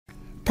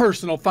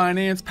Personal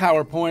Finance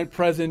PowerPoint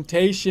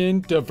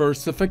Presentation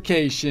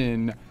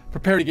Diversification.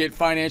 Prepare to get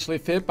financially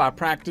fit by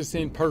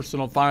practicing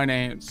personal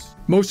finance.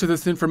 Most of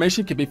this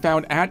information can be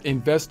found at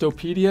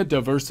Investopedia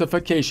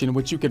Diversification,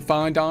 which you can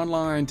find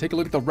online. Take a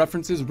look at the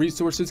references,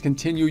 resources,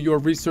 continue your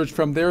research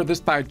from there.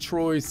 This by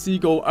Troy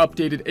Siegel,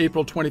 updated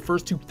April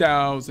 21st,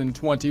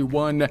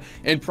 2021.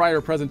 In prior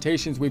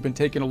presentations, we've been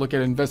taking a look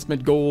at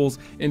investment goals,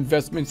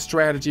 investment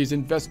strategies,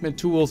 investment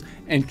tools,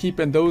 and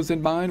keeping those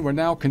in mind, we're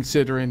now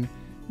considering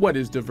what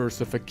is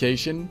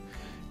diversification.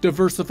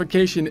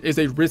 Diversification is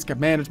a risk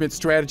management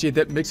strategy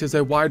that mixes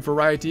a wide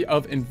variety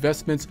of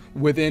investments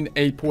within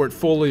a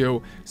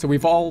portfolio. So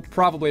we've all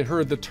probably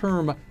heard the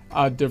term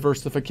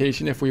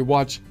diversification. If we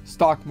watch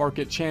stock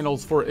market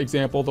channels, for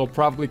example, they'll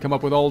probably come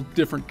up with all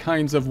different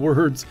kinds of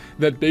words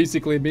that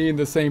basically mean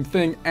the same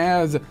thing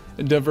as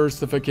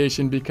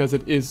diversification, because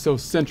it is so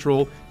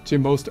central to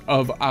most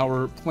of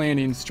our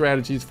planning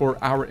strategies for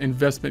our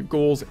investment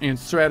goals and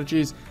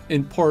strategies,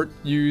 in part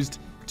used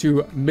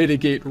to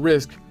mitigate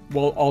risk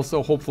while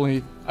also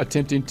hopefully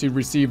attempting to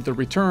receive the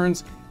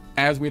returns.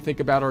 As we think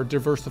about our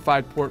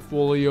diversified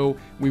portfolio,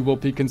 we will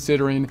be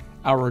considering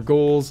our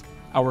goals,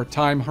 our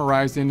time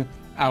horizon,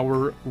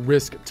 our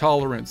risk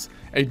tolerance.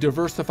 A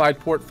diversified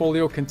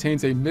portfolio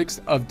contains a mix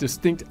of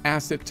distinct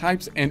asset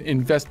types and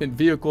investment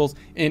vehicles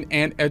in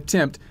an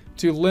attempt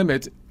to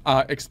limit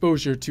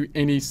exposure to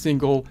any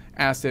single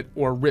asset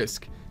or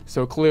risk.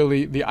 So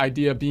clearly the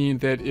idea being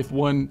that if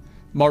one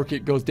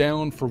market goes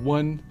down for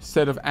one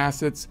set of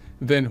assets,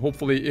 then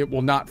hopefully it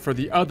will not for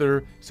the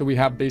other, so we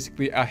have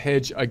basically a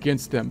hedge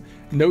against them.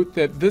 Note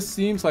that this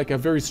seems like a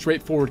very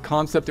straightforward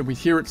concept, and we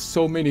hear it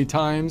so many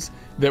times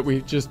that we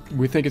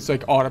think it's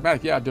like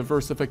automatic, yeah,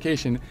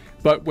 diversification.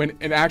 But when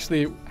it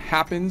actually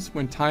happens,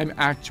 when time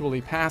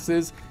actually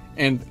passes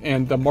and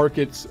the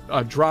markets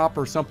drop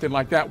or something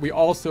like that, we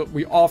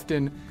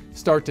often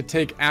start to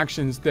take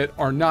actions that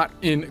are not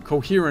in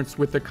coherence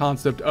with the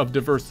concept of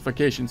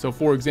diversification. So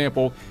for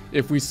example,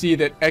 if we see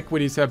that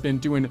equities have been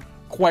doing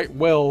quite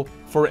well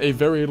for a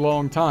very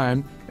long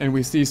time, and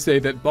we see, say,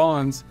 that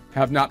bonds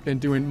have not been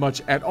doing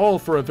much at all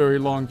for a very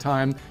long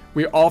time,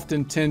 we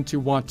often tend to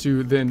want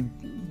to then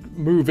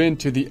move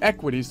into the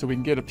equity so we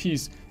can get a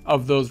piece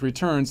of those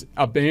returns,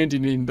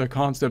 abandoning the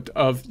concept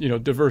of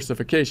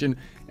diversification,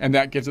 and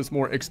that gives us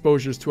more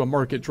exposures to a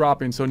market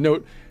dropping. So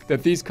note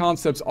that these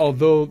concepts,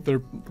 although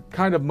they're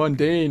kind of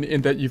mundane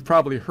in that you've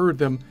probably heard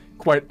them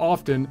quite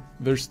often,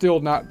 they're still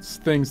not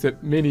things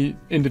that many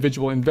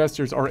individual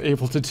investors are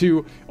able to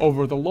do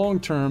over the long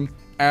term.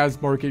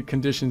 As market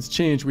conditions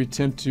change, we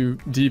tend to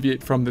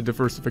deviate from the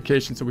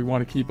diversification. So we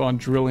want to keep on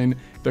drilling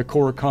the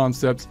core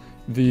concepts,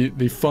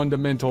 the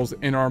fundamentals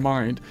in our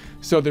mind.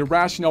 So the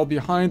rationale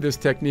behind this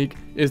technique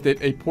is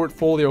that a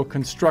portfolio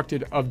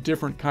constructed of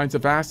different kinds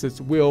of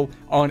assets will,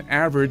 on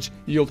average,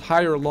 yield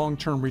higher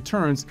long-term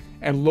returns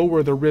and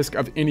lower the risk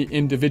of any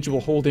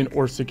individual holding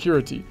or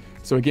security.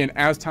 So again,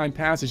 as time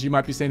passes, you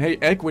might be saying, hey,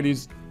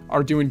 equities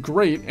are doing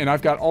great, and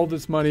I've got all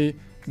this money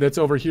that's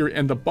over here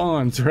in the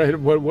bonds, right?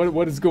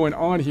 What is going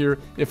on here?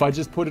 If I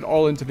just put it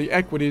all into the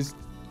equities,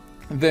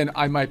 then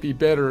I might be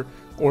better,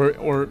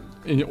 or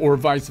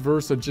vice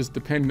versa, just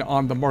depending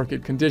on the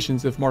market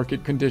conditions, if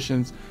market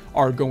conditions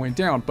are going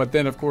down. But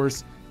then of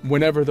course,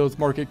 whenever those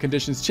market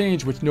conditions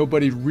change, which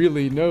nobody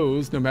really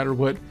knows, no matter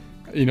what,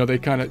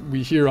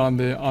 we hear on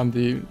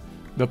the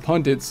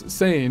pundits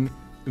saying,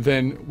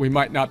 then we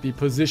might not be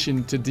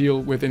positioned to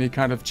deal with any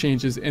kind of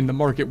changes in the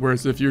market.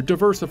 Whereas if you're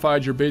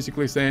diversified, you're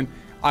basically saying,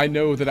 I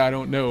know that I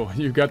don't know.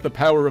 You've got the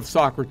power of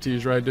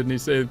Socrates, right? Didn't he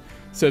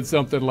said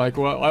something like,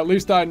 well, at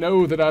least I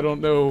know that I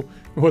don't know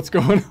what's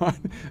going on,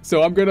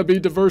 so I'm going to be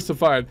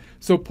diversified.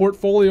 So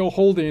portfolio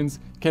holdings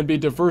can be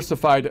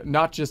diversified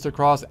not just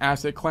across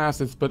asset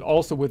classes, but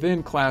also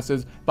within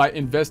classes by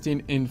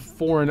investing in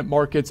foreign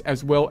markets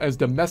as well as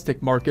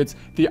domestic markets.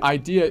 The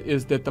idea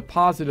is that the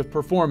positive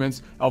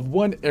performance of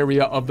one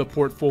area of the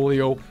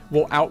portfolio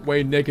will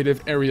outweigh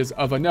negative areas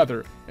of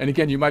another. And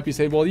again, you might be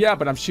saying, well, yeah,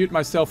 but I'm shooting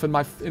myself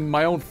in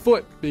my own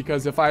foot,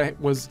 because if I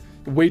was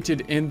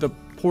weighted in the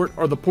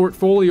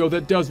portfolio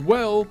that does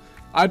well,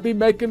 I'd be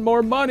making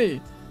more money.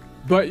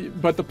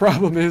 But the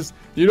problem is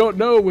you don't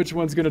know which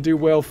one's going to do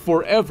well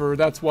forever.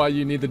 That's why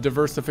you need the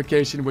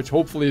diversification, which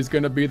hopefully is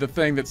going to be the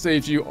thing that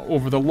saves you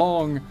over the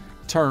long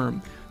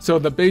term. So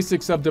the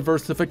basics of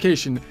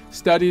diversification: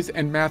 studies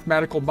and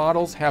mathematical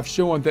models have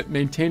shown that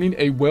maintaining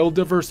a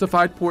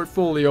well-diversified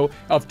portfolio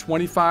of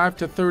 25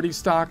 to 30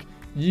 stock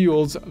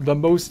yields the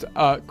most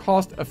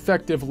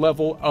cost-effective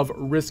level of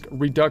risk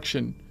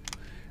reduction.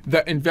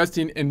 That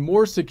investing in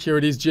more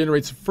securities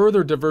generates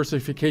further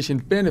diversification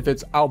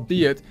benefits,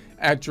 albeit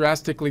at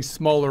drastically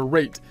smaller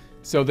rate.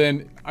 So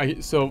then,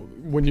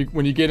 when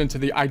you get into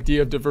the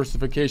idea of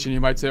diversification,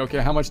 you might say, okay,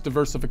 how much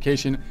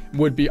diversification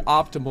would be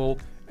optimal?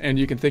 And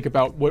you can think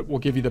about what will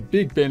give you the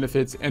big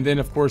benefits, and then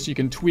of course you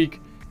can tweak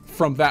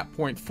from that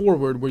point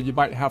forward, where you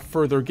might have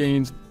further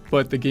gains,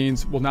 but the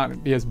gains will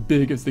not be as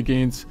big as the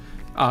gains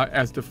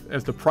as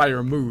the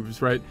prior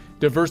moves, right?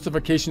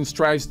 Diversification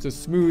strives to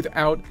smooth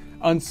out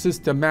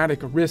unsystematic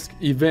risk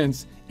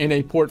events in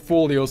a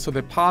portfolio, so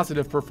the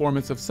positive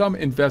performance of some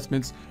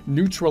investments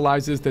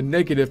neutralizes the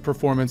negative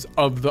performance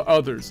of the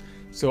others.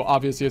 So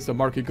obviously, as the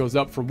market goes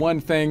up for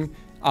one thing,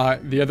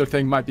 the other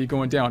thing might be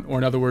going down. Or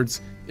in other words,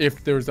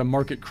 if there's a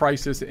market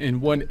crisis in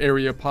one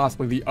area,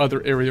 possibly the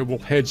other area will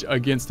hedge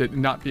against it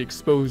and not be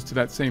exposed to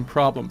that same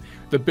problem.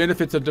 The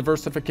benefits of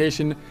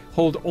diversification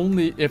hold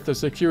only if the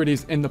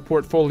securities in the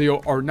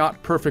portfolio are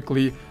not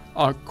perfectly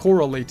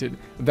correlated.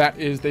 That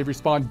is, they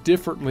respond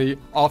differently,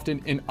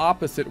 often in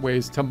opposite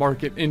ways, to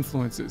market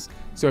influences.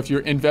 So if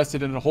you're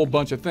invested in a whole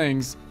bunch of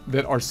things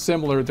that are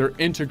similar, they're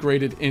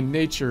integrated in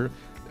nature,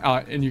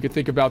 and you can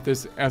think about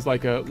this as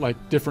like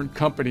different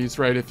companies,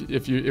 right?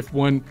 If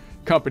one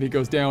company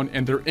goes down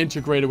and they're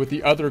integrated with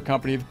the other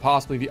company,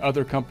 possibly the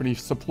other company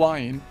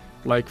supplying,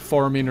 like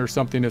farming or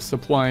something is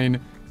supplying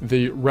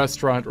the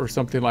restaurant or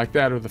something like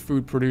that, or the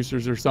food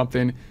producers or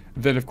something,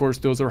 then of course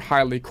those are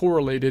highly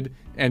correlated,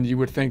 and you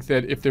would think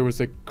that if there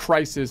was a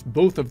crisis,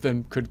 both of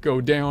them could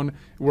go down,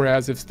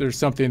 whereas if there's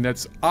something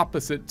that's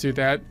opposite to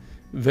that,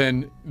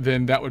 then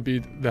that would be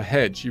the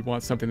hedge. You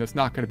want something that's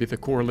not going to be the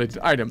correlated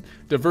item.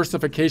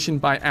 Diversification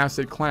by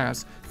asset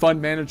class.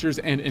 Fund managers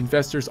and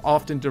investors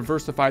often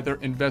diversify their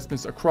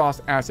investments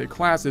across asset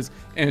classes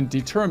and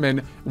determine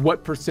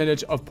what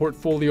percentage of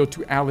portfolio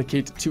to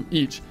allocate to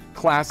each.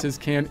 Classes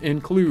can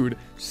include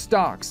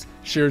stocks,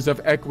 shares of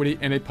equity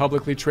in a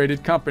publicly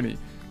traded company,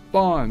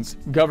 bonds,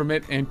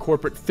 government and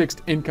corporate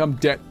fixed income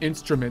debt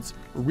instruments,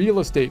 real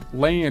estate,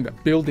 land,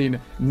 building,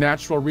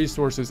 natural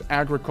resources,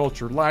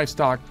 agriculture,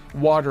 livestock,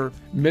 water,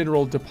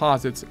 mineral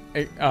deposits,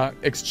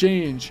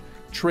 exchange,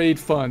 trade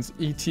funds,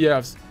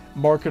 ETFs,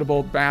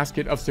 marketable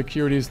basket of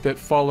securities that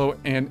follow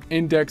an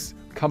index,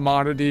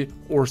 commodity,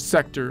 or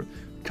sector.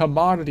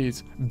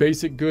 Commodities,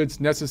 basic goods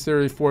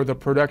necessary for the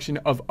production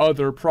of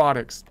other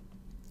products.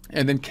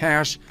 And then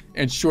cash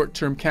and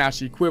short-term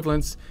cash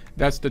equivalents.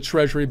 That's the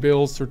treasury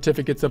bills,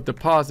 certificates of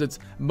deposits,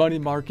 money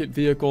market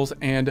vehicles,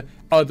 and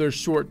other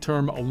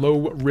short-term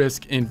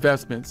low-risk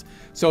investments.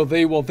 So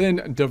they will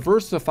then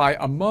diversify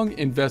among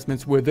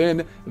investments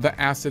within the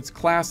assets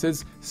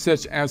classes,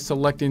 such as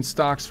selecting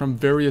stocks from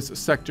various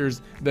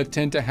sectors that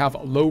tend to have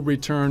low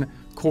return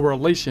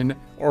correlation,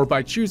 or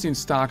by choosing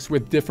stocks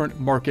with different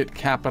market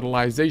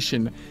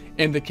capitalization.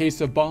 In the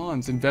case of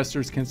bonds,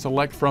 investors can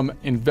select from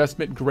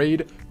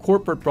investment-grade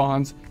corporate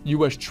bonds,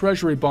 U.S.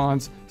 Treasury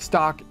bonds,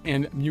 stock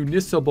and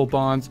municipal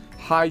bonds,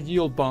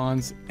 high-yield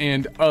bonds,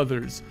 and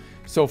others.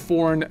 So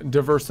foreign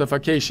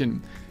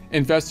diversification.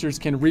 Investors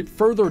can reap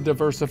further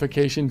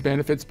diversification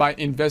benefits by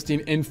investing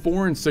in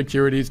foreign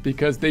securities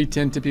because they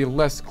tend to be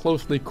less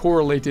closely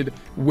correlated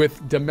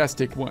with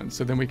domestic ones.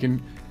 So then we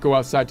can go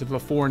outside to the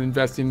foreign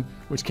investing,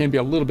 which can be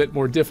a little bit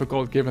more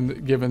difficult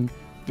given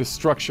the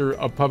structure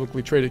of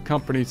publicly traded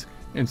companies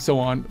and so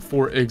on,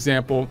 for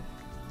example.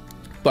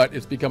 But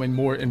it's becoming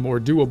more and more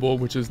doable,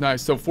 which is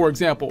nice. So for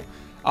example,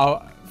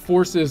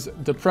 forces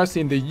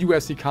depressing the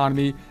U.S.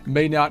 economy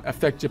may not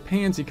affect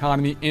Japan's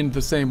economy in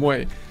the same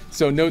way.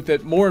 So note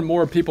that more and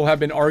more people have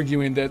been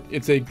arguing that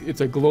it's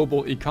a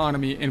global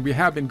economy, and we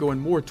have been going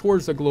more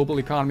towards a global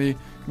economy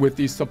with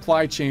these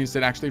supply chains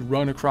that actually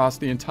run across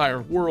the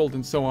entire world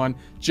and so on,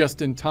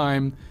 just in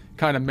time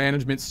kind of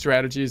management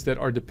strategies that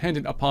are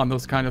dependent upon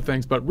those kind of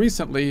things. But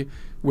recently,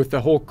 with the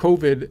whole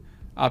COVID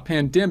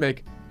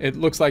pandemic, it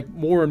looks like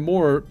more and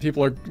more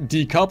people are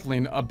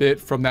decoupling a bit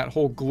from that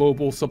whole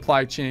global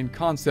supply chain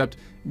concept,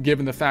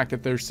 given the fact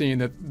that they're seeing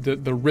that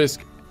the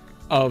risk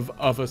of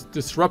a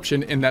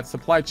disruption in that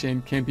supply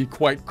chain can be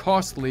quite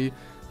costly.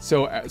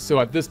 So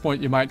at this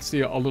point, you might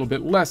see a little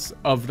bit less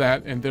of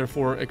that, and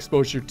therefore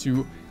exposure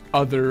to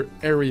other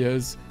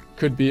areas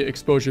could be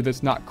exposure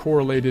that's not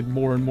correlated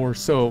more and more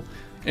so.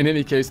 In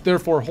any case,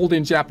 therefore,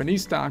 holding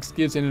Japanese stocks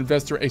gives an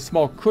investor a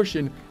small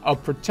cushion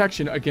of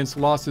protection against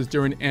losses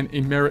during an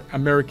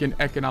American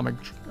economic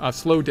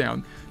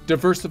slowdown.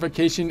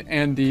 Diversification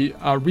and the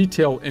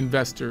retail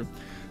investor.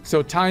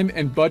 So time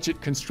and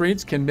budget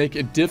constraints can make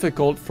it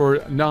difficult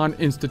for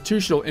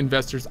non-institutional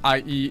investors,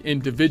 i.e.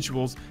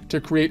 individuals,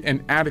 to create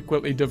an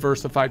adequately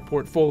diversified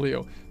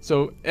portfolio.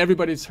 So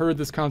everybody's heard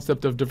this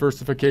concept of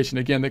diversification.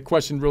 Again, the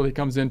question really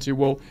comes into,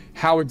 well,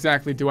 how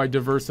exactly do I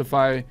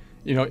diversify?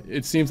 You know,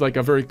 it seems like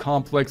a very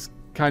complex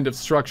kind of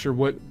structure.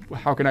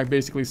 How can I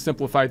basically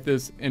simplify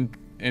this and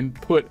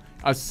put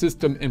a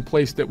system in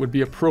place that would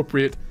be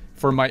appropriate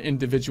for my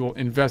individual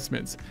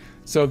investments?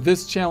 So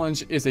this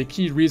challenge is a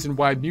key reason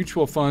why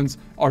mutual funds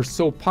are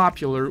so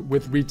popular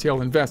with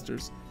retail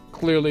investors.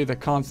 Clearly, the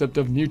concept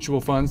of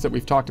mutual funds that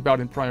we've talked about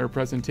in prior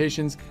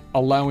presentations,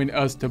 allowing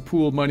us to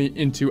pool money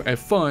into a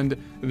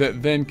fund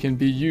that then can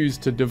be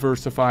used to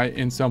diversify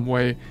in some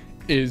way,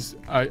 is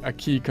a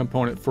key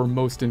component for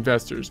most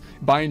investors.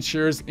 Buying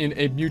shares in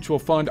a mutual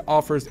fund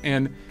offers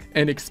an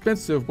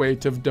expensive way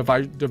to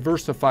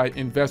diversify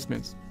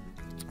investments.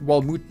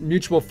 While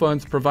mutual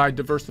funds provide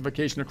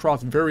diversification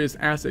across various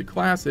asset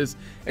classes,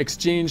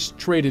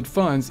 exchange-traded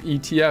funds,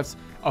 ETFs,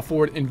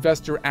 afford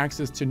investor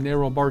access to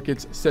narrow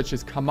markets such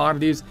as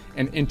commodities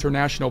and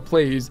international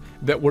plays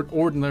that would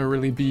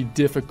ordinarily be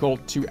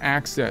difficult to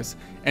access.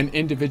 An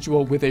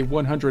individual with a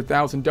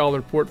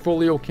 $100,000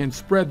 portfolio can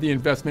spread the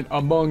investment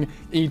among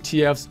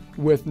ETFs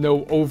with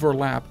no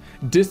overlap.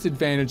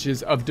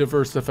 Disadvantages of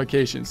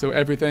diversification. So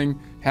everything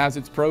has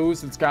its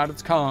pros, it's got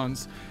its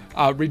cons.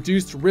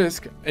 Reduced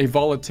risk, a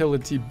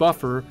volatility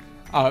buffer.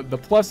 The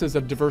pluses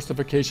of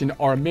diversification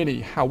are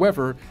many.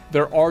 However,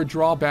 there are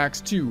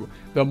drawbacks too.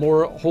 The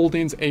more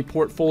holdings a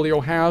portfolio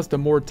has, the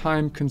more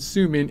time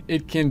consuming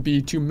it can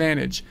be to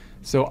manage.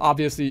 So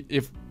obviously,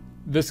 if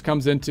this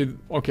comes into,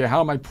 okay,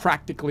 how am I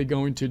practically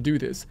going to do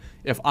this?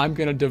 If I'm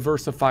going to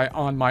diversify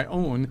on my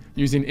own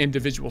using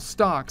individual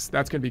stocks,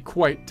 that's going to be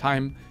quite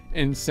time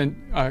and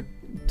a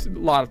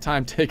lot of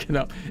time taken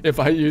up. If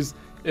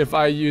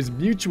I use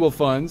mutual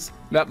funds,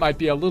 that might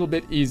be a little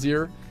bit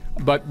easier.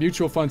 But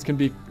mutual funds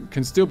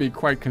can still be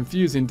quite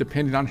confusing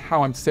depending on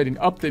how I'm setting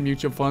up the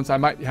mutual funds. I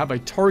might have a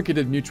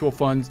targeted mutual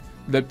fund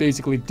that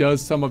basically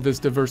does some of this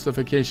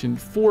diversification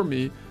for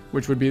me,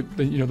 which would be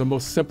the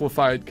most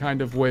simplified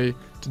kind of way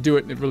to do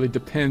it. And it really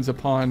depends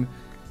upon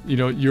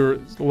your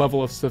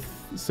level of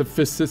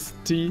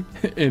sophisticity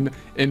in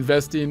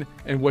investing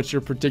and what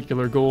your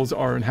particular goals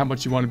are and how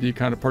much you want to be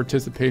kind of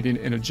participating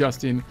and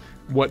adjusting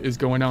what is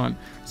going on.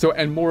 So,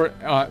 and more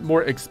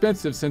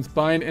expensive, since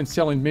buying and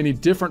selling many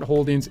different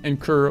holdings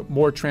incur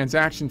more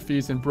transaction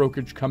fees and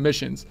brokerage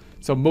commissions.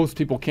 So most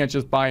people can't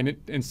just buy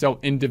and sell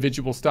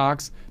individual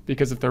stocks,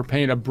 because if they're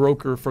paying a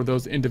broker for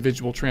those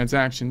individual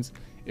transactions,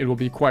 it will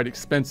be quite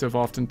expensive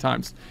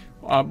oftentimes.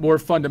 More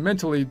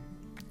fundamentally,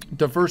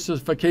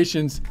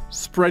 diversification's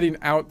spreading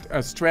out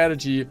a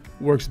strategy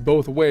works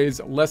both ways,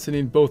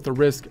 lessening both the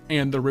risk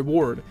and the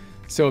reward.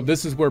 So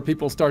this is where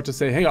people start to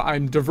say, hey,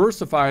 I'm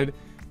diversified,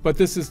 but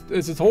this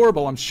is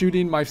horrible. I'm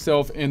shooting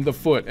myself in the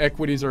foot.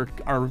 Equities are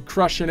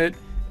crushing it,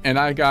 and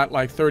I got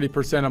like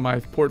 30% of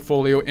my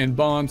portfolio in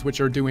bonds, which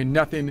are doing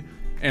nothing.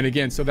 And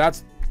again, so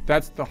that's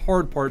the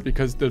hard part,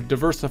 because the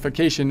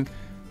diversification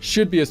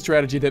should be a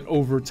strategy that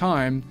over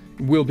time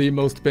will be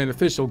most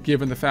beneficial,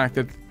 given the fact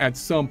that at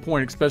some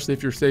point, especially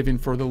if you're saving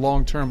for the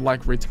long term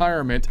like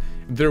retirement,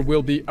 there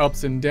will be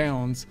ups and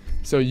downs.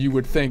 So you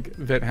would think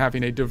that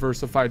having a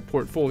diversified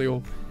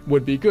portfolio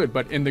would be good.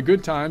 But in the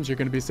good times, you're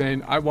going to be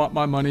saying, I want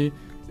my money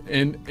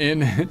in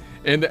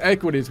the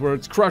equities where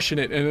it's crushing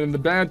it. And in the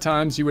bad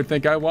times, you would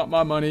think, I want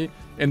my money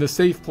in the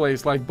safe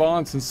place like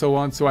bonds and so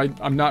on. So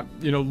I'm not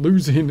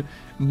losing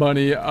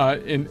money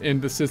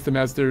in the system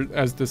as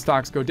the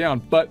stocks go down.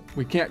 But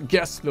we can't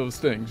guess those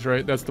things,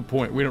 right? That's the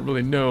point. We don't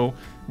really know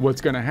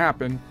what's going to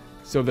happen.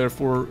 So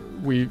therefore,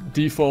 we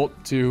default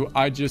to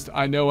I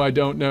know I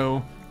don't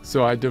know,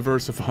 so I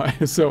diversify.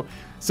 So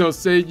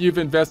say you've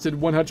invested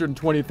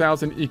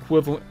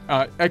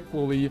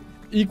 $120,000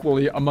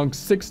 equally among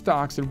 6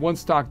 stocks, and one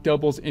stock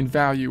doubles in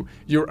value.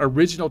 Your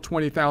original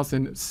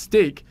 $20,000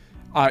 stake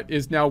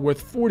is now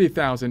worth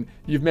 $40,000.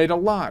 You've made a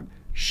lot,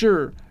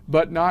 sure,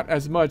 but not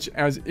as much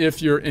as if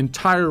your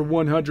entire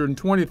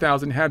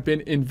 $120,000 had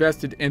been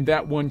invested in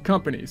that one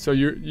company. So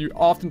you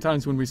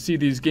oftentimes, when we see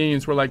these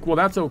gains, we're like, well,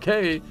 that's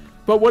okay,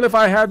 but what if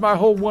I had my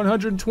whole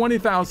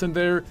 $120,000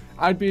 there?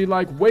 I'd be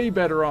like way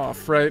better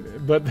off, right?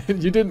 But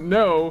you didn't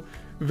know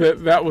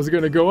that was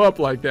going to go up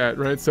like that,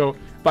 right? So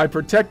by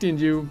protecting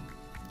you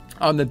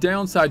on the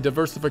downside,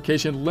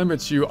 diversification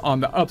limits you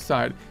on the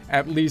upside,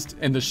 at least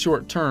in the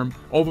short term.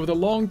 Over the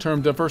long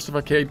term,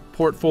 diversified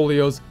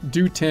portfolios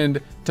do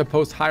tend to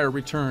post higher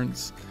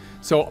returns.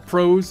 So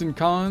pros and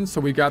cons.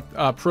 So we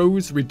got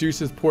pros: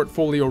 reduces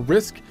portfolio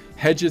risk,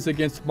 hedges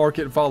against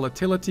market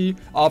volatility,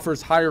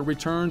 offers higher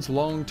returns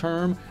long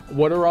term.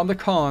 What are on the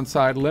con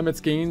side? Limits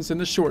gains in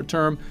the short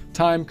term,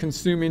 time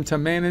consuming to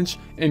manage,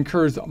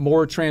 incurs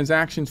more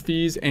transaction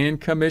fees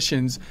and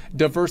commissions.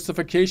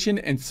 Diversification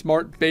and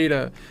smart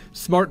beta.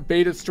 Smart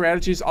beta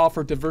strategies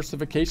offer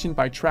diversification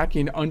by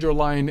tracking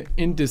underlying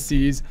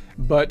indices,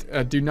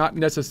 but do not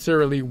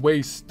necessarily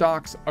weigh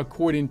stocks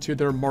according to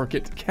their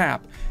market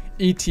cap.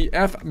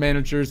 ETF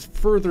managers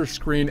further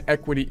screen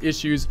equity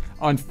issues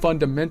on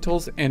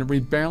fundamentals and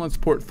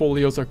rebalance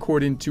portfolios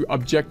according to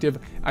objective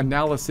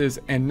analysis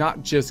and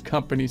not just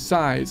company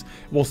size.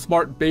 While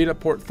smart beta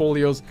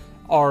portfolios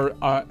are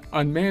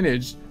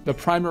unmanaged, the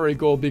primary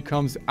goal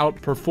becomes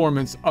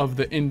outperformance of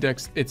the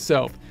index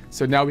itself.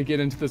 So now we get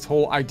into this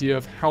whole idea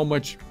of how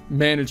much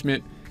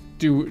management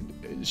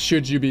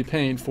should you be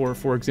paying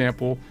for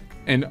example,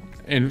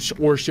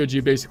 or should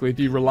you basically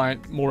be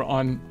reliant more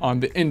on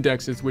the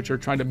indexes, which are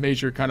trying to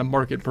measure kind of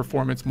market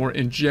performance more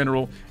in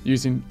general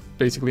using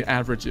basically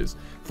averages.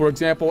 For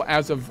example,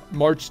 as of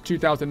March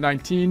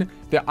 2019,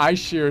 the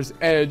iShares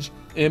Edge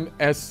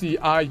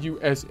MSCI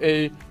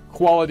USA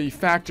Quality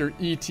Factor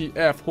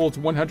ETF holds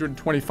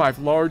 125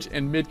 large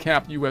and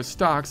mid-cap U.S.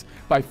 stocks.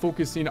 By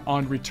focusing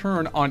on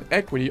return on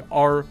equity,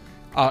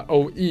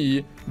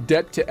 OE,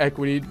 debt to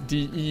equity,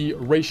 DE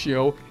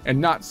ratio, and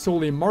not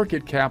solely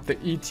market cap, the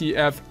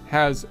ETF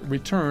has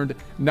returned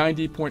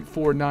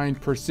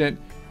 90.49%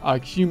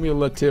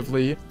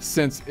 cumulatively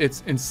since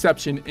its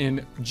inception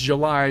in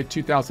July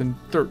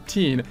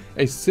 2013.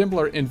 A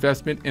similar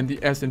investment in the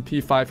S&P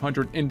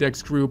 500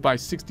 index grew by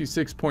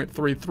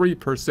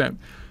 66.33%.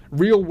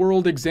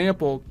 Real-world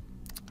example: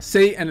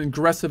 say an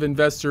aggressive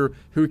investor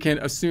who can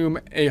assume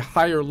a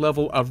higher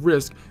level of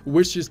risk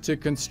wishes to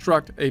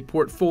construct a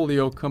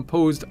portfolio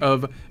composed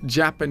of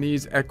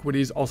Japanese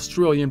equities,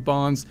 Australian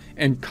bonds,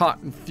 and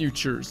cotton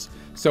futures.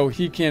 So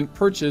he can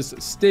purchase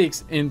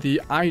stakes in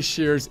the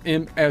iShares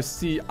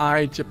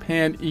MSCI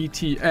Japan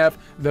ETF,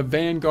 the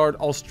Vanguard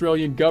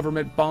Australian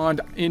Government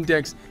Bond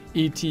Index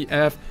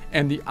ETF,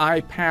 and the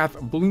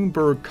iPath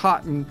Bloomberg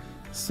Cotton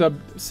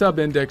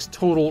Sub-Index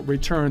Total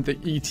Return, the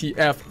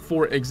ETF,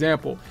 for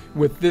example.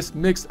 With this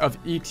mix of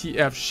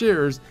ETF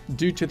shares,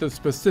 due to the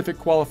specific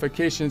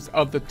qualifications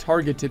of the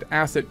targeted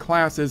asset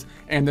classes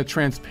and the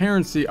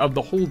transparency of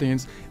the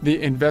holdings,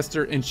 the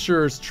investor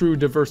ensures true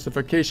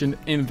diversification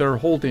in their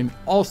holding.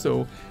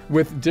 Also,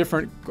 with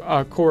different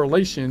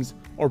correlations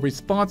or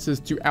responses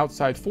to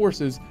outside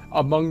forces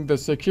among the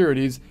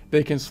securities,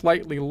 they can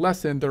slightly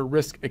lessen their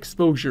risk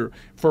exposure.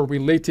 For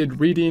related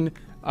reading,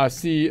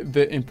 see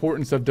the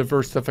importance of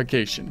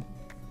diversification.